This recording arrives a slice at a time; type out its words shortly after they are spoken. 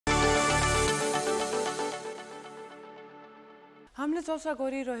हामीले चर्चा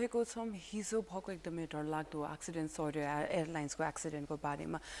गरिरहेको छौं हिजो भएको एकदमै डरलाग्दो एक्सिडेन्ट सौर्य एयरलाइन्सको एक्सिडेन्टको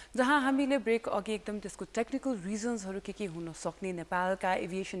बारेमा जहाँ हामीले ब्रेक अघि एकदम त्यसको टेक्निकल रिजन्सहरू के हुन सक्ने नेपालका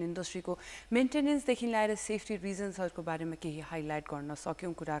एभिएसन इन्डस्ट्रीको मेन्टेनेन्स देखि लिएर सेफ्टी रिजन्सहरूको बारेमा केही हाइलाइट गर्न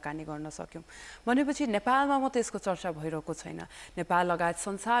सक्यौं कुराकानी गर्न सक्यौं भनेपछि नेपालमा मात्र यसको चर्चा भइरहेको छैन नेपाल लगायत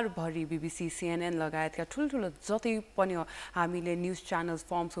संसारभरि बीबीसी सीएनएन लगायतका ठुलठुलो जति पनि हामीले न्यूज च्यानल्स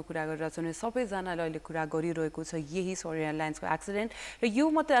फर्म्सको कुरा गरिरहेछौं सबैजनाले अहिले कुरा गरिरहेको छ यही सौर्य एयरलाइन्सको एक्सिडेन्ट र यो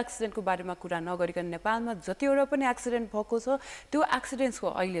मात्र एक्सिडेन्टको बारेमा कुरा नगरिकन नेपालमा जतिवटा पनि एक्सिडेन्ट भएको छ त्यो एक्सिडेन्ट्सको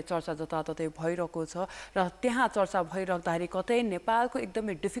अहिले चर्चा जताततै भइरहेको छ र त्यहाँ चर्चा भइरहँदाखेरि कतै नेपालको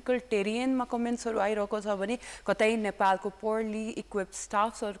एकदमै डिफिकल्ट टेरियनमा कमेन्ट्सहरू आइरहेको छ भने कतै नेपालको पोरली इक्विप्ड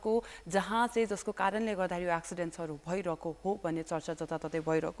स्टाफ्सहरूको जहाँ चाहिँ जसको कारणले गर्दाखेरि यो एक्सिडेन्ट्सहरू भइरहेको हो भन्ने चर्चा जताततै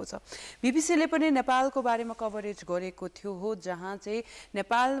भइरहेको छ बीबीसीले पनि नेपालको बारेमा कभरेज गरेको थियो हो जहाँ चाहिँ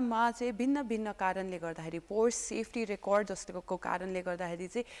नेपालमा चाहिँ भिन्न भिन्न कारणले गर्दाखेरि पोर सेफ्टी रेकर्ड जस्तो कारणले गर्दाखेरि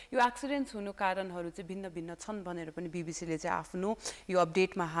चाहिँ यो एक्सिडेन्ट्स हुनु कारणहरू चाहिँ भिन्न भिन्न छन् भनेर पनि बीबीसीले चाहिँ आफ्नो यो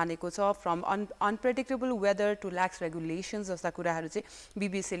अपडेटमा हानेको छ from unpredictable weather to lakhs regulations जस्ता कुराहरू चाहिँ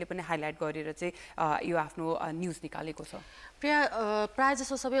बीबीसीले पनि हाइलाइट गरेर चाहिँ यो आफ्नो न्युज निकालेको छ प्राय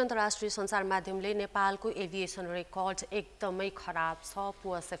जसो सबै अन्तर्राष्ट्रिय सञ्चार माध्यमले नेपालको एभिएसन रेकर्ड एकदमै खराब छ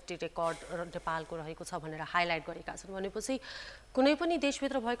पुवर सेफ्टी रेकर्ड नेपालको रहेको छ भनेर हाइलाइट गरेका छन् भनेपछि कुनै पनि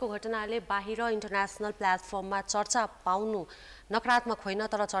देशभित्र भएको घटनाले बाहिर इन्टरनेसनल प्लेटफर्ममा चर्चा पाउनु नकारात्मक होइन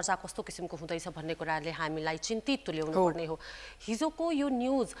तर चर्चा कस्तो किसिमको हुँदैछ भन्ने कुराले हामीलाई चिन्तित तुल्याउनु पर्ने हो हिजोको यो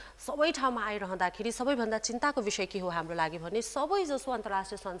न्युज सबै ठाउँमा आइरहँदाखेरि सबैभन्दा चिन्ताको विषय के हो हाम्रो लागि भने सबै जसो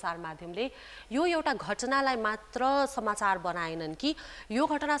अन्तर्राष्ट्रिय सञ्चार माध्यमले यो एउटा घटनालाई मात्र समाचार बनाएनन् कि यो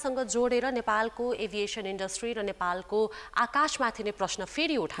घटनासँग जोडेर नेपालको एभिएसन इन्डस्ट्री र नेपालको आकाशमाथि नै प्रश्न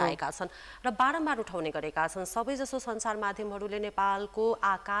फेरि उठाएका छन् र बारम्बार उठाउने गरेका छन् सबै जसो सञ्चार माध्यमहरूले नेपालको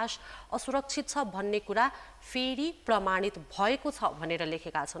आकाश असुरक्षित छ भन्ने कुरा फेरि प्रमाणित भएको छ भनेर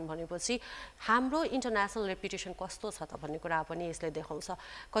लेखेका छन् भनेपछि हाम्रो इन्टरनेसनल रेपुटेसन कस्तो छ त भन्ने कुरा पनि यसले देखाउँछ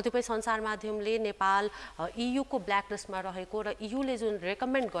कतिपय सञ्चार माध्यमले नेपाल ईयूको ब्ल्याकलिस्टमा रहेको र ईयूले जुन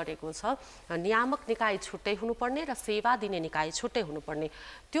रेकमेन्ड गरेको छ नियामक निकाय छुट्टै हुनुपर्ने र सेवा दिने निकाय छुट्टै हुनुपर्ने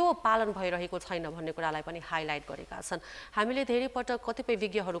त्यो पालन भइरहेको छैन भन्ने कुरालाई पनि हाइलाइट गरेका छन् हामीले धेरै पटक कतिपय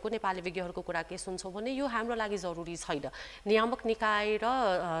विज्ञहरूको नेपाली विज्ञहरूको कुरा के सुन्छौँ भने यो हाम्रो लागि जरुरी छैन नियामक निकाय र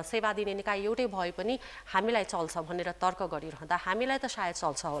सेवा दिने निकाय एउटै भए पनि हामीलाई चल्छ भनेर तर्क गरिरहँदा हामीलाई त सायद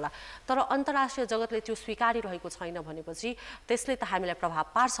चल्छ होला तर अन्तर्राष्ट्रिय जगतले त्यो स्वीकारिरहेको छैन भनेपछि त्यसले त हामीलाई प्रभाव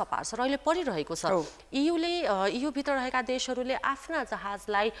पार्छ र अहिले परिरहेको छ ईयूले ईयूभित्र रहेका देशहरूले आफ्ना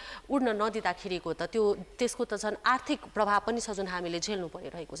जहाजलाई उड्न नदिँदाखेरिको त त्यसको त झन् आर्थिक प्रभाव पनि छ जुन हामीले झेल्नु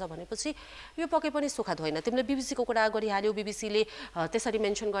परिरहेको छ भनेपछि यो पक्कै पनि सुखद होइन तिमीले बीबीसीको कुरा गरिहाल्यो बीबीसीले त्यसरी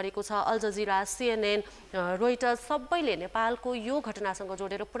मेन्सन गरेको छ अल जजिरा सीएनएन रोइटर्स सबैले नेपालको यो घटनासँग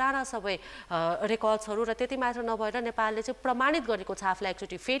जोडेर पुराना सबै रेकर्ड्सहरू र त्यति मात्र नभएर नेपालले चाहिँ प्रमाणित गरेको छ आफूलाई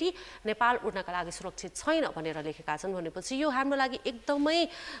एकचोटि फेरि नेपाल उड्नका लागि सुरक्षित छैन भनेर लेखेका छन् भनेपछि यो हाम्रो लागि एकदमै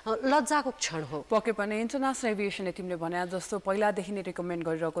लज्जाको क्षण हो पक्कै पनि इन्टरनेसनल एभिएसनले तिमीले भने जस्तो पहिलादेखि नै रिकमेन्ड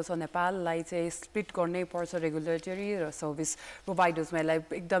गरिरहेको छ नेपाललाई चाहिँ स्प्लिट गर्नै पर्छ रेगुलेटरी र सर्भिस प्रोभाइडर्समा यसलाई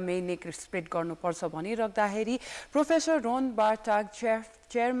एकदमै नै स्प्लिट गर्नुपर्छ भनिराख्दाखेरि professor Ron बार्टाग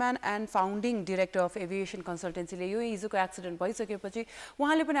chairman and founding director of aviation कन्सल्टेन्सीले यो हिजोको एक्सिडेन्ट भइसकेपछि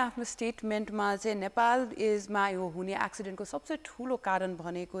उहाँले पनि आफ्नो स्टेटमेन्टमा चाहिँ नेपाल इजमा यो हुने एक्सिडेन्टको सबसे ठुलो कारण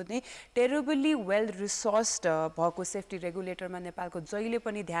भनेको नै टेरिबली वेल रिसोर्स्ड भएको सेफ्टी रेगुलेटरमा नेपालको जहिले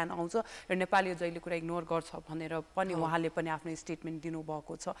पनि ध्यान आउँछ र नेपाल यो जहिले कुरा इग्नोर गर्छ भनेर पनि उहाँले पनि आफ्नो स्टेटमेन्ट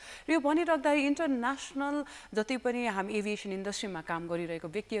दिनुभएको छ र यो भनिराख्दाखेरि इन्टरनेसनल जति पनि हामी एभिएसन इन्डस्ट्रीमा काम गरिरहेको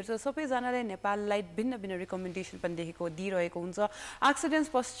व्यक्तिहरू छ सबैजनाले नेपाललाई भिन्न भिन्न रिकमेन्डेसन पनि दिइरहेको हुन्छ एक्सिडेन्ट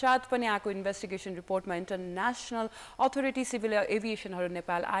पश्चात पनि आएको इन्भेस्टिगेसन रिपोर्टमा इन्टरनेसनल अथोरिटी सिभिल एभिएसनहरू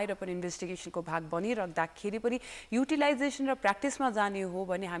नेपाल आएर पनि इन्भेस्टिगेसनको भाग बनिराख्दाखेरि पनि युटिलाइजेसन र प्र्याक्टिसमा जाने हो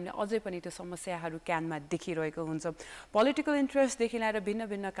भने हामीले अझै पनि त्यो समस्याहरू क्यानमा देखिरहेको हुन्छ पोलिटिकल इन्ट्रेस्टदेखि लिएर भिन्न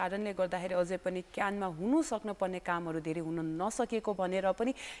भिन्न कारणले गर्दाखेरि अझै पनि क्यानमा हुनु सक्नुपर्ने कामहरू धेरै हुन नसकेको भनेर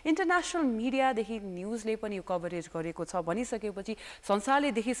पनि इन्टरनेसनल मिडियादेखि न्युजले पनि यो कभरेज गरेको छ भनिसकेपछि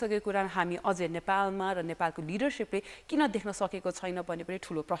संसारले देखिसकेको कुरा हामी अझै नेपालमा र नेपालको लिडरसिपले किन देख्न सकेको छैन भन्ने पनि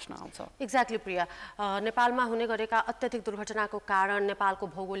ठुलो प्रश्न आउँछ एक्ज्याक्टली प्रिया नेपालमा हुने गरेका अत्यधिक दुर्घटनाको कारण नेपालको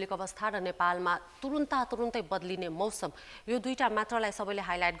भौगोलिक अवस्था र नेपालमा तुरुन्तै बदलिने मौसम यो दुईटा मात्रलाई सबैले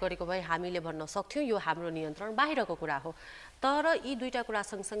हाइलाइट गरेको भए हामीले भन्न सक्थ्यौं यो हाम्रो नियन्त्रण बाहिरको कुरा हो तर यी दुईटा कुरा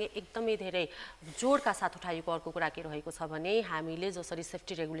सँगसँगै एकदमै धेरै जोडका साथ उठाइएको अर्को कुरा के रहेको छ भने हामीले जसरी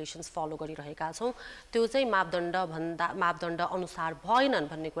सेफ्टी रेगुलेसन्स फलो गरिरहेका छौँ त्यो चाहिँ मापदण्ड अनुसार भएनन्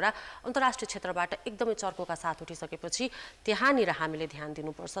भन्ने कुरा अन्तर्राष्ट्रिय क्षेत्रबाट एकदमै चर्कोका साथ उठिसकेपछि त्यहाँनिर हामीले ध्यान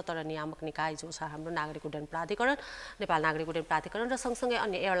दिनुपर्छ। तर नियामक निकाय जो छ हाम्रो नागरिक उड्डयन प्राधिकरण, नेपाल नागरिक उड्डयन प्राधिकरण र सँगसँगै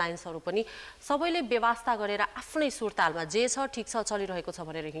अन्य एयरलाइन्सहरू पनि सबैले व्यवस्था गरेर आफ्नै सुरतालमा जे छ ठिक छ चलिरहेको छ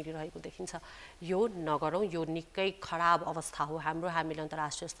भनेर हिँडिरहेको देखिन्छ। यो नगरौँ, यो निकै खराब अवस्था हो हाम्रो। हामीले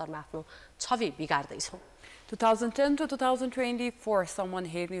अन्तर्राष्ट्रिय स्तरमा आफ्नो छवि बिगार्दैछौँ। 2010 to 2024 सम्म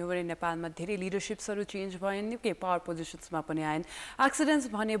हेर्ने हो भने नेपालमा धेरै लिडरशिप्सहरू चेन्ज भएन, निकै पावर पोजिसन्समा पनि आएन। एक्सिडेन्ट्स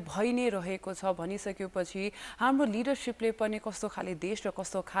भने भइ नै रहेको छ भनिसकेपछि हाम्रो लिडरशिपले पनि कस्तो खाले देश र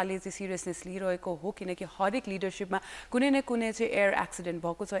कस्तो खाले चाहिँ सिरियसनेस लिइरहेको हो, किनकि हरेक लिडरशिपमा कुनै न कुनै चाहिँ एयर एक्सिडेन्ट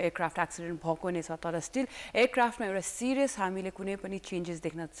भएको छ, एयरक्राफ्ट एक्सिडेन्ट भएको नै छ। तर स्टिल एयरक्राफ्टमा एउटा सिरियस हामीले कुनै पनि चेन्जेस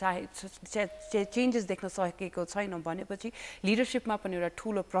देख्न सकेको छैनौँ भनेपछि लिडरशिपमा पनि एउटा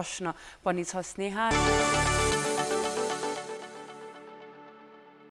ठुलो प्रश्न पनि छ। स्नेहा